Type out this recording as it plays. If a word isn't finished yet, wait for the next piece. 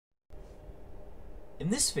In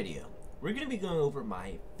this video, we're going to be going over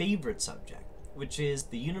my favorite subject, which is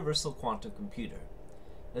the universal quantum computer.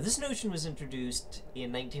 Now, this notion was introduced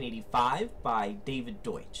in 1985 by David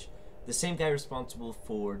Deutsch, the same guy responsible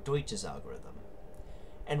for Deutsch's algorithm.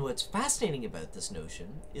 And what's fascinating about this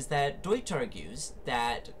notion is that Deutsch argues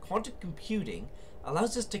that quantum computing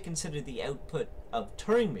allows us to consider the output of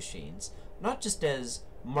Turing machines not just as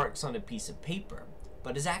marks on a piece of paper,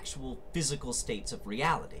 but as actual physical states of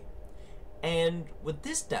reality. And what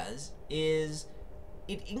this does is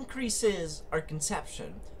it increases our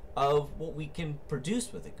conception of what we can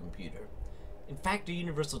produce with a computer. In fact, a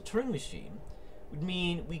universal Turing machine would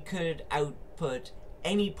mean we could output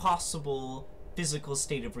any possible physical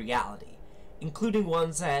state of reality, including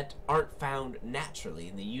ones that aren't found naturally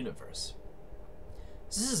in the universe.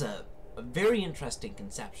 So this is a very interesting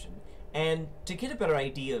conception, and to get a better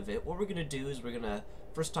idea of it, what we're going to do is we're going to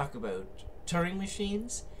first talk about Turing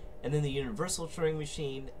machines, and then the universal Turing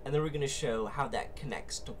machine, and then we're going to show how that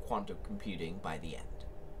connects to quantum computing by the end.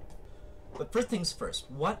 But first things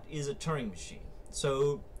first, what is a Turing machine?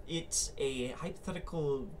 So it's a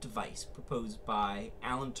hypothetical device proposed by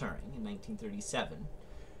Alan Turing in 1937,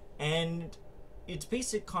 and its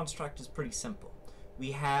basic construct is pretty simple.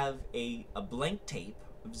 We have a blank tape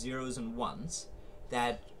of zeros and ones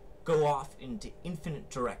that go off into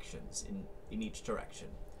infinite directions in each direction.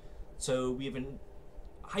 So we have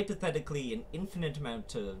hypothetically an infinite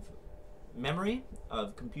amount of memory,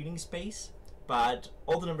 of computing space, but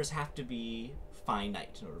all the numbers have to be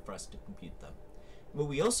finite in order for us to compute them. What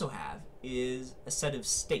we also have is a set of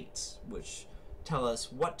states which tell us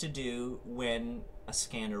what to do when a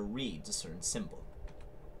scanner reads a certain symbol.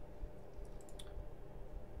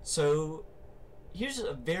 So here's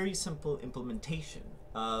a very simple implementation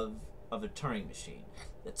of a Turing machine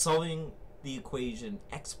that's solving the equation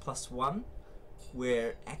x plus 1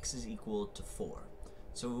 where x is equal to 4.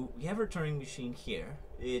 So we have our Turing machine here.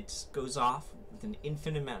 It goes off with an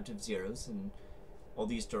infinite amount of zeros in all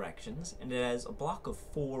these directions, and it has a block of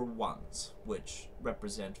 4 ones, which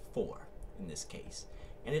represent 4 in this case.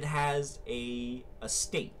 And it has a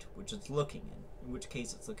state which it's looking in which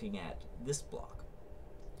case it's looking at this block.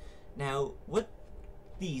 Now, what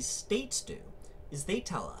these states do is they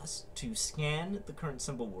tell us to scan the current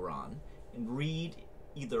symbol we're on and read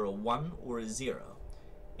either a 1 or a 0.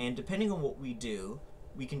 And depending on what we do,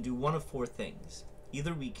 we can do one of 4 things.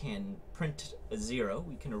 Either we can print a 0,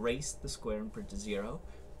 we can erase the square and print a 0,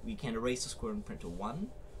 we can erase the square and print a 1,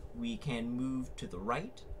 we can move to the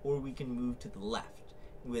right, or we can move to the left.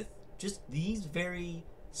 With just these very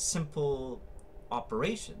simple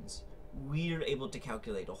operations, we are able to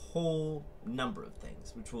calculate a whole number of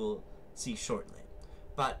things, which we'll see shortly.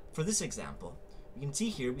 But for this example, we can see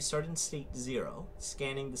here we start in state 0,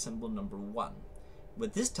 scanning the symbol number 1.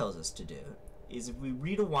 What this tells us to do is if we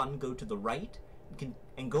read a 1, go to the right,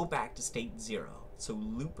 and go back to state 0, so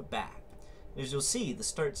loop back. As you'll see, the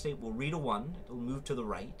start state will read a 1, it'll move to the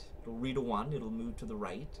right, it'll read a 1, it'll move to the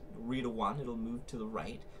right, it'll read a 1, it'll move to the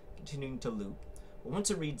right, continuing to loop. But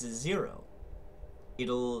once it reads a 0,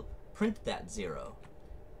 it'll print that 0.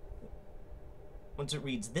 Once it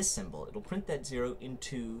reads this symbol, it'll print that 0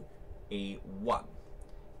 into a 1.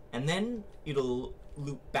 And then it'll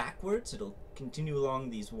loop backwards, it'll continue along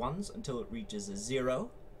these ones until it reaches a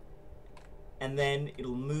 0, and then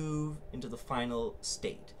it'll move into the final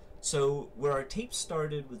state. So where our tape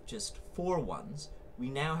started with just 4 ones, we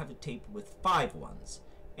now have a tape with 5 ones.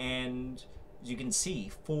 And as you can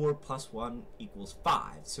see, 4 plus 1 equals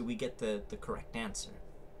 5, so we get the correct answer.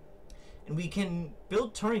 And we can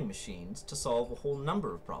build Turing machines to solve a whole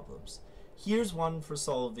number of problems. Here's one for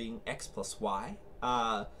solving x plus y.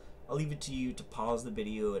 I'll leave it to you to pause the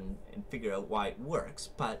video and figure out why it works,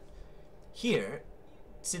 but here,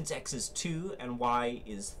 since x is 2 and y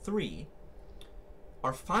is 3,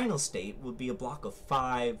 our final state will be a block of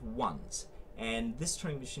 5 ones, and this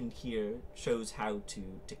Turing machine here shows how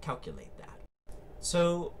to calculate that.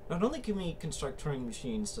 So not only can we construct Turing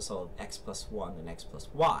machines to solve x plus 1 and x plus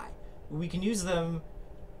y, we can use them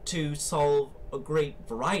to solve a great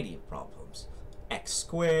variety of problems. X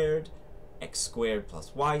squared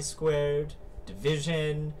plus y squared,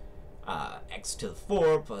 division, x to the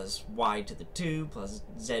 4 plus y to the 2 plus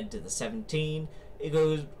z to the 17. It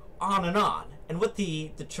goes on. And what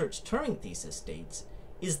the Church-Turing thesis states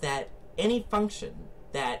is that any function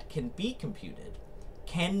that can be computed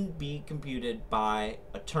by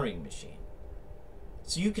a Turing machine.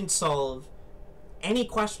 So you can solve any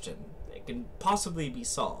question that can possibly be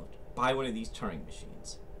solved by one of these Turing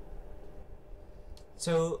machines.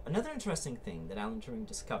 So another interesting thing that Alan Turing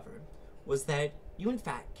discovered was that you in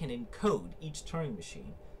fact can encode each Turing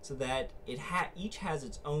machine so that each has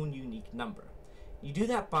its own unique number. You do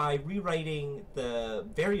that by rewriting the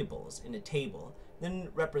variables in a table, then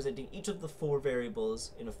representing each of the 4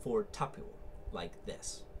 variables in a 4 tuple, like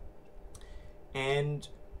this. And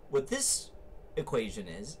what this equation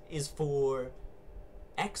is for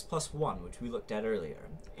x plus 1, which we looked at earlier.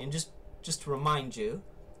 And just to remind you,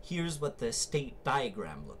 here's what the state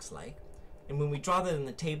diagram looks like. And when we draw that in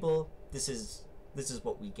the table, this is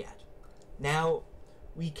what we get. Now,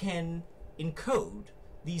 we can encode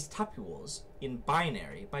these tuples in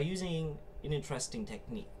binary by using an interesting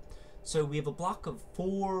technique. So we have a block of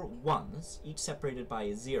 4 ones, each separated by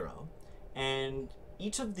a 0, and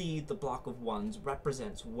each of the block of ones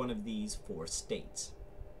represents one of these 4 states.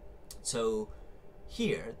 So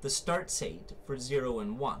here, the start state for 0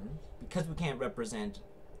 and 1, because we can't represent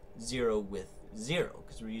 0 with 0,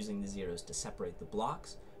 because we're using the zeros to separate the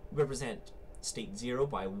blocks, we represent state 0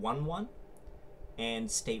 by 1, 1,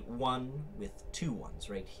 and state 1 with 2 ones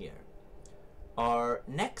right here. Our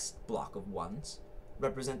next block of ones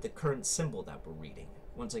represent the current symbol that we're reading.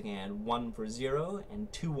 Once again, 1 for 0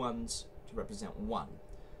 and 2 ones to represent 1.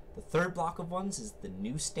 The third block of ones is the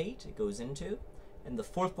new state it goes into, and the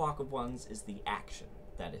fourth block of ones is the action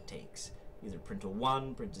that it takes. Either print a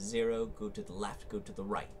 1, print a 0, go to the left, go to the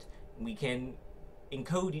right. And we can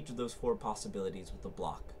encode each of those 4 possibilities with a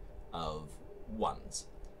block of ones.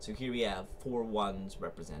 So here we have 4 ones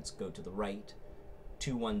represents go to the right,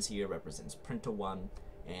 2 ones here represents print a 1,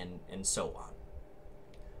 and so on.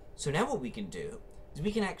 So now what we can do is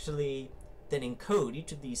we can actually then encode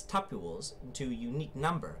each of these tuples into a unique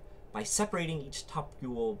number by separating each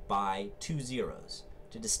tuple by 2 zeros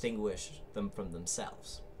to distinguish them from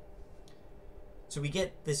themselves. So we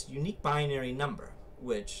get this unique binary number,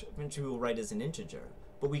 which eventually we'll write as an integer,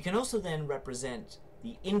 but we can also then represent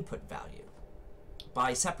the input value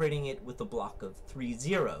by separating it with a block of 3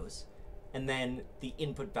 zeros and then the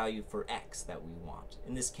input value for x that we want.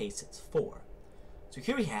 In this case, it's 4. So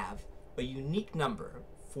here we have a unique number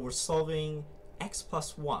for solving x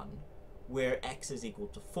plus 1 where x is equal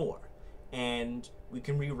to 4. And we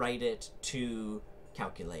can rewrite it to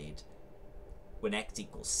calculate when x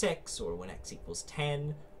equals 6 or when x equals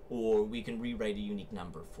 10, or we can rewrite a unique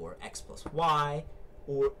number for x plus y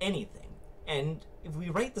or anything. And if we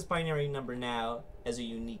write this binary number now as a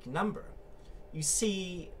unique number, you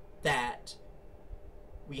see that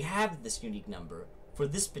we have this unique number for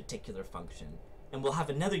this particular function, and we'll have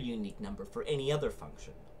another unique number for any other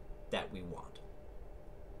function that we want.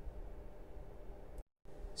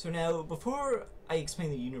 So now, before I explain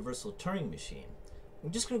the universal Turing machine,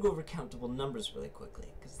 I'm just going to go over countable numbers really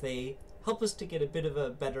quickly, because they help us to get a bit of a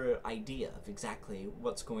better idea of exactly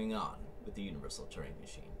what's going on with the universal Turing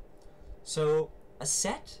machine. So a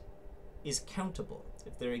set is countable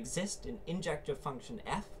if there exists an injective function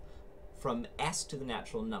f from s to the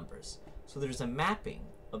natural numbers. So there's a mapping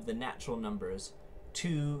of the natural numbers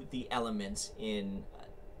to the elements in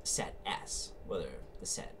set S, whether the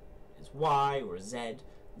set is y or z,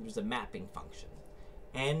 there's a mapping function.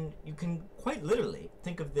 And you can quite literally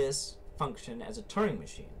think of this function as a Turing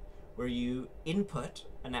machine, where you input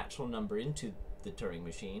a natural number into the Turing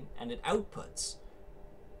machine and it outputs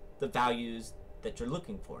the values that you're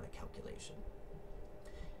looking for in a calculation.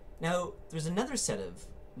 Now, there's another set of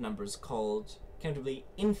numbers called countably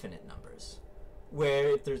infinite numbers, where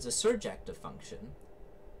if there's a surjective function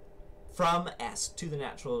from S to the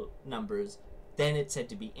natural numbers, then it's said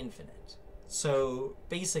to be infinite. So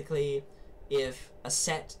basically, if a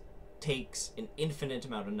set takes an infinite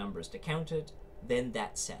amount of numbers to count it, then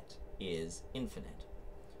that set is infinite.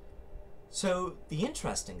 So the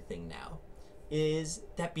interesting thing now is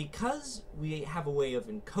that because we have a way of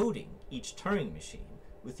encoding each Turing machine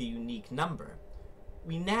with a unique number,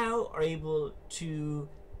 we now are able to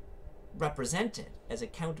represent it as a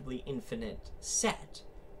countably infinite set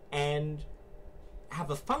and have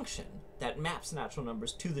a function that maps natural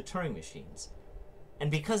numbers to the Turing machines. And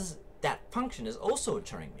because that function is also a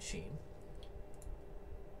Turing machine,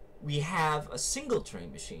 we have a single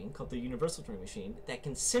Turing machine called the universal Turing machine that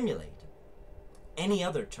can simulate any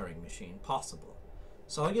other Turing machine possible.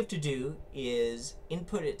 So all you have to do is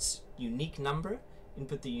input its unique number,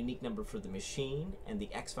 input the unique number for the machine and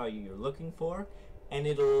the x value you're looking for, and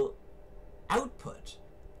it'll output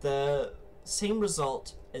the same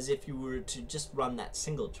result as if you were to just run that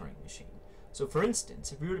single Turing machine. So for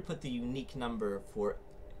instance, if we were to put the unique number for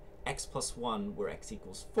x plus 1 where x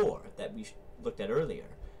equals 4 that we looked at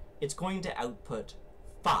earlier, it's going to output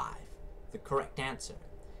 5, the correct answer.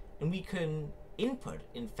 And we can input,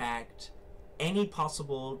 in fact, any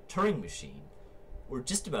possible Turing machine, or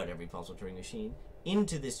just about every possible Turing machine,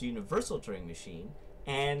 into this universal Turing machine,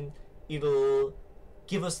 and it'll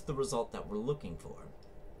give us the result that we're looking for,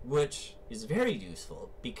 which is very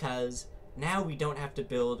useful because now we don't have to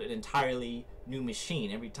build an entirely new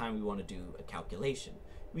machine every time we want to do a calculation.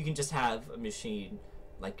 We can just have a machine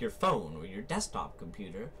like your phone or your desktop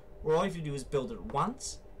computer where all you have to do is build it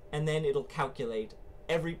once, and then it'll calculate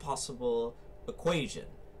every possible equation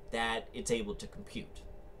that it's able to compute.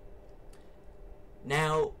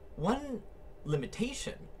 Now, one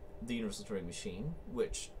limitation of the universal Turing machine,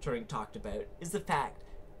 which Turing talked about, is the fact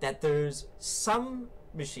that there's some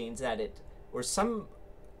machines that or some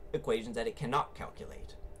equations that it cannot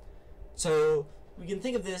calculate. So we can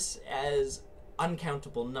think of this as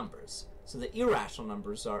uncountable numbers. So the irrational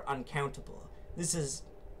numbers are uncountable. This is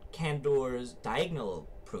Cantor's diagonal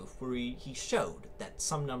proof, where he showed that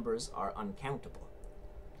some numbers are uncountable.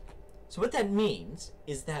 So what that means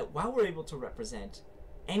is that while we're able to represent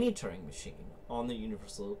any Turing machine on the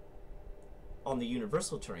universal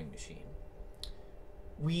Turing machine,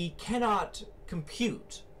 we cannot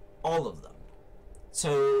compute all of them.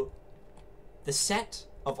 So the set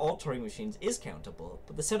of all Turing machines is countable,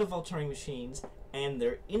 but the set of all Turing machines and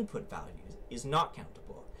their input values is not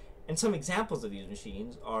countable. And some examples of these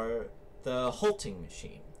machines are the halting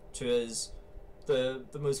machine, which is the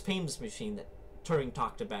most famous machine that Turing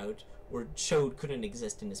talked about or showed couldn't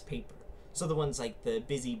exist in his paper. So the ones like the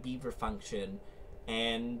busy beaver function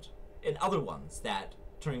and other ones that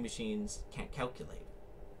Turing machines can't calculate.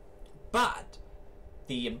 But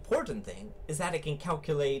the important thing is that it can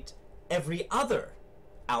calculate every other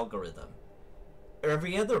algorithm or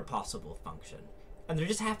every other possible function, and there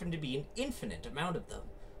just happen to be an infinite amount of them.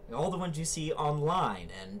 All the ones you see online,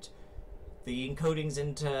 and the encodings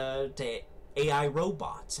into AI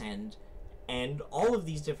robots, and all of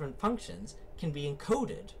these different functions can be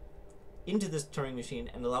encoded into this Turing machine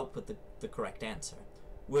and it'll output the correct answer,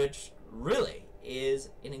 which really is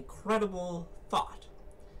an incredible thought.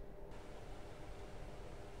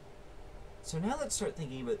 So now let's start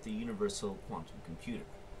thinking about the universal quantum computer.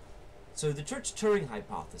 So the Church-Turing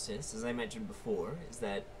hypothesis, as I mentioned before, is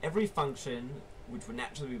that every function which would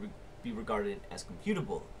naturally be regarded as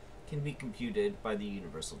computable can be computed by the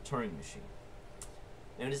universal Turing machine.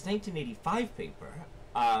 Now in his 1985 paper,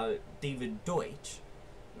 David Deutsch,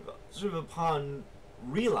 sort of upon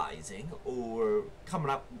realizing or coming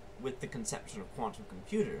up with the conception of quantum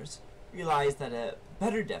computers, realized that a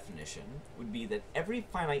better definition would be that every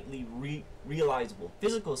finitely realizable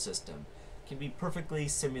physical system can be perfectly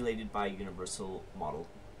simulated by a universal model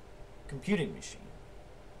computing machine.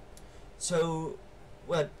 So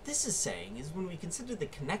what this is saying is when we consider the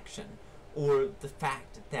connection, or the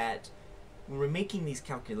fact that when we're making these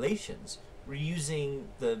calculations, we're using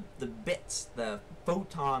the bits, the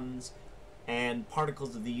photons and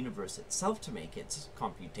particles of the universe itself to make its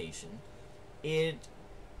computation, it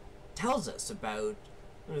tells us about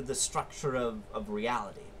the structure of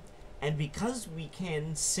reality. And because we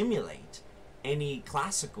can simulate any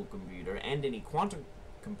classical computer and any quantum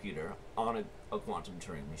computer on a quantum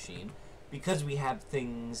Turing machine, because we have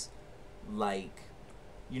things like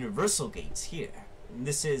universal gates here, and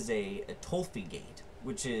this is a Tolfi gate,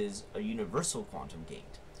 which is a universal quantum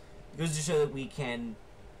gate. It goes to show that we can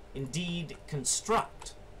indeed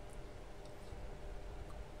construct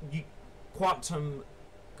quantum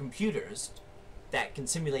computers that can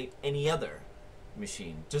simulate any other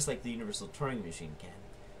machine, just like the universal Turing machine can.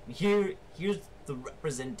 And here's the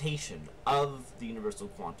representation of the universal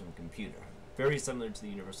quantum computer. Very similar to the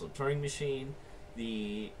universal Turing machine.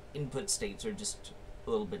 The input states are just a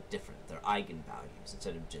little bit different. They're eigenvalues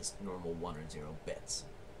instead of just normal 1 or 0 bits.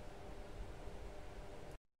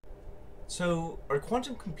 So our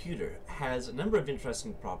quantum computer has a number of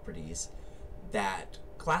interesting properties that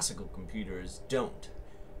classical computers don't.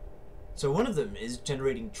 So one of them is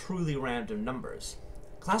generating truly random numbers.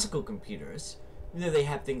 Classical computers, even though they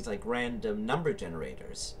have things like random number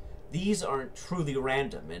generators, these aren't truly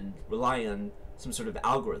random and rely on some sort of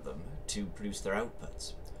algorithm to produce their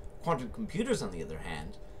outputs. Quantum computers, on the other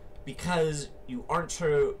hand, because you aren't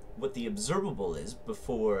sure what the observable is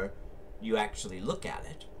before you actually look at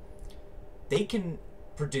it, they can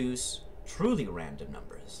produce truly random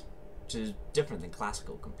numbers, which is different than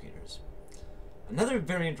classical computers. Another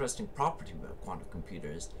very interesting property about quantum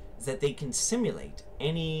computers is that they can simulate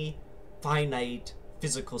any finite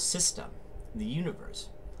physical system in the universe,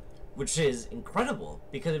 which is incredible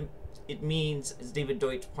because it means, as David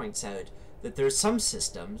Deutsch points out, that there are some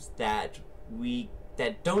systems that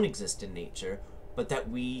don't exist in nature, but that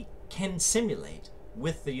we can simulate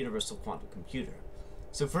with the universal quantum computer.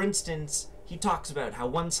 So for instance, he talks about how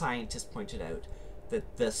one scientist pointed out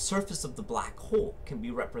that the surface of the black hole can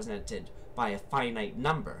be represented by by a finite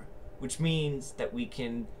number, which means that we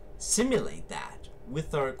can simulate that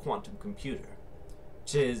with our quantum computer,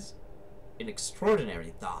 which is an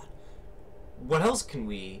extraordinary thought. What else can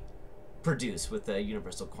we produce with a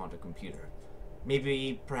universal quantum computer?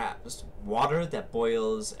 Maybe perhaps water that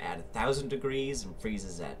boils at 1,000 degrees and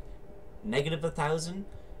freezes at -1,000?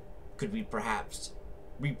 Could we perhaps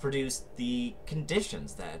reproduce the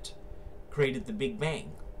conditions that created the Big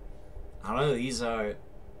Bang? I don't know, these are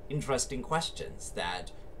interesting questions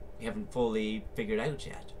that we haven't fully figured out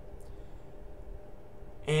yet.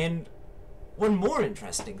 And one more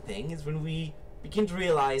interesting thing is when we begin to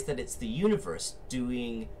realize that it's the universe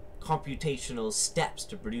doing computational steps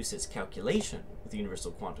to produce its calculation with the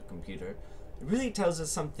universal quantum computer. It really tells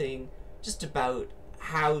us something just about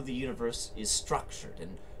how the universe is structured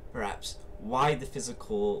and perhaps why the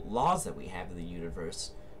physical laws that we have in the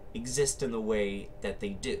universe exist in the way that they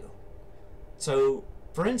do. So,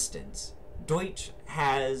 for instance, Deutsch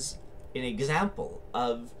has an example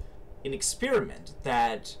of an experiment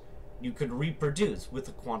that you could reproduce with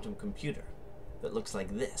a quantum computer that looks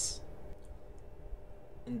like this.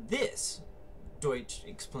 And this, Deutsch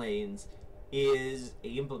explains, is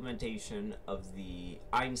an implementation of the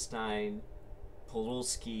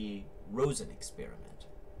Einstein-Podolsky-Rosen experiment.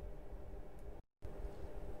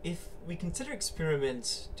 If we consider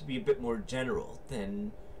experiments to be a bit more general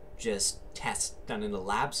than just tests done in a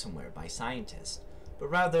lab somewhere by scientists, but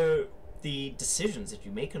rather the decisions that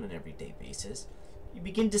you make on an everyday basis, you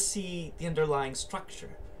begin to see the underlying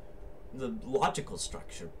structure, the logical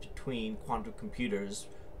structure between quantum computers,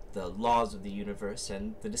 the laws of the universe,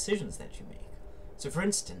 and the decisions that you make. So for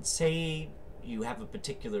instance, say you have a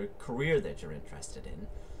particular career that you're interested in,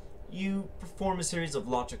 you perform a series of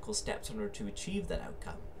logical steps in order to achieve that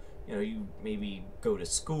outcome. You know, you maybe go to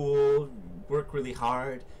school, you work really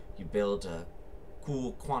hard, you build a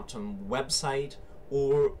cool quantum website,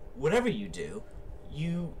 or whatever you do,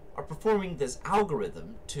 you are performing this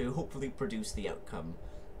algorithm to hopefully produce the outcome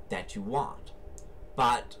that you want.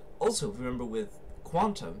 But also, remember, with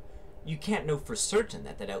quantum, you can't know for certain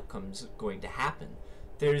that that outcome's going to happen.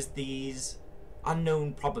 There's these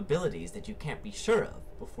unknown probabilities that you can't be sure of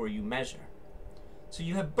before you measure. So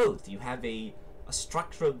you have both. You have a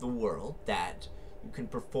structure of the world that you can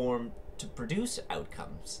perform to produce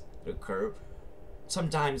outcomes that occur,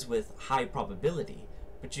 sometimes with high probability,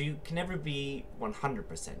 but you can never be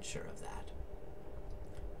 100% sure of that.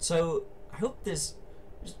 So I hope this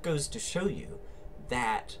just goes to show you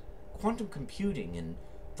that quantum computing and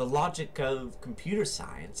the logic of computer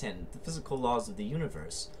science and the physical laws of the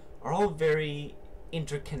universe are all very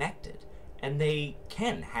interconnected, and they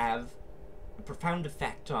can have a profound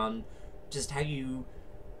effect on just how you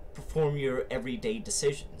perform your everyday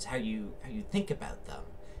decisions, how you think about them,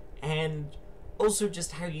 and also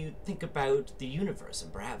just how you think about the universe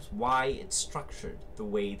and perhaps why it's structured the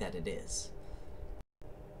way that it is.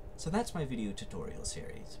 So that's my video tutorial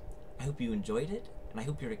series. I hope you enjoyed it, and I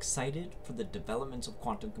hope you're excited for the developments of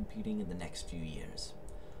quantum computing in the next few years.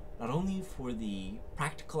 Not only for the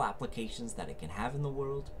practical applications that it can have in the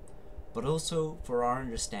world, but also for our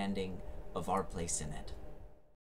understanding of our place in it.